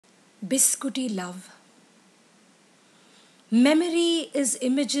Biscooti love. Memory is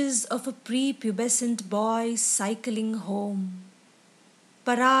images of a prepubescent boy cycling home.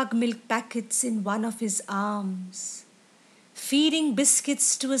 Parag milk packets in one of his arms. Feeding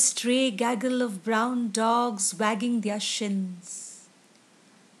biscuits to a stray gaggle of brown dogs wagging their shins.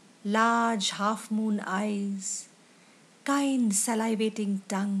 Large half-moon eyes. Kind salivating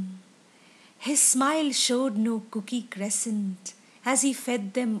tongue. His smile showed no cookie crescent as he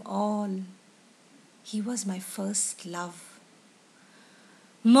fed them all. He was my first love.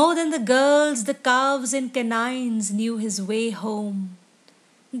 More than the girls, the calves and canines knew his way home.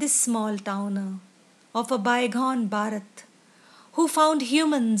 This small towner of a bygone Bharat, who found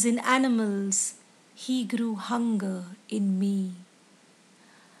humans in animals, he grew hunger in me.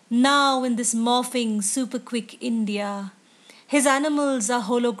 Now in this morphing super quick India, his animals are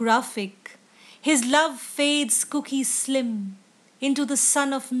holographic. His love fades cookie slim into the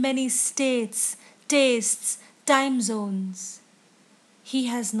sun of many states, tastes, time zones. He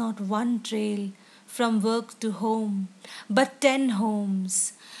has not one trail from work to home, but 10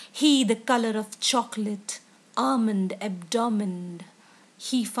 homes. He the color of chocolate, almond abdomen.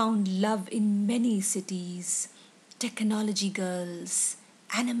 He found love in many cities, technology girls,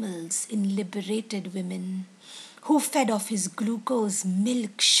 animals in liberated women, who fed off his glucose,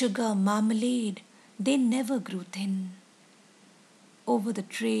 milk, sugar, marmalade. They never grew thin. Over the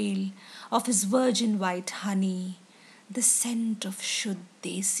trail of his virgin white honey, the scent of Shuddh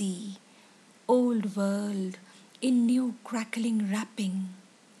Desi, old world in new crackling wrapping,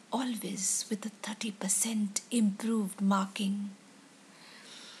 always with a 30% improved marking.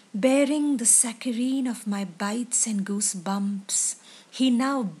 Bearing the saccharine of my bites and goosebumps, he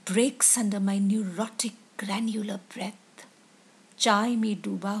now breaks under my neurotic granular breath. Chai me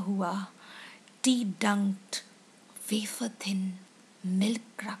duba hua, tea dunked, wafer thin, milk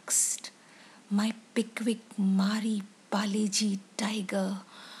cruxed, my Pickwick Mari Paleji tiger,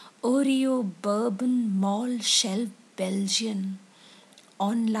 Oreo bourbon mall shelf Belgian,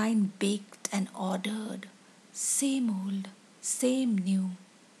 online baked and ordered, same old, same new,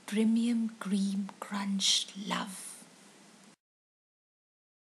 premium cream crunched love.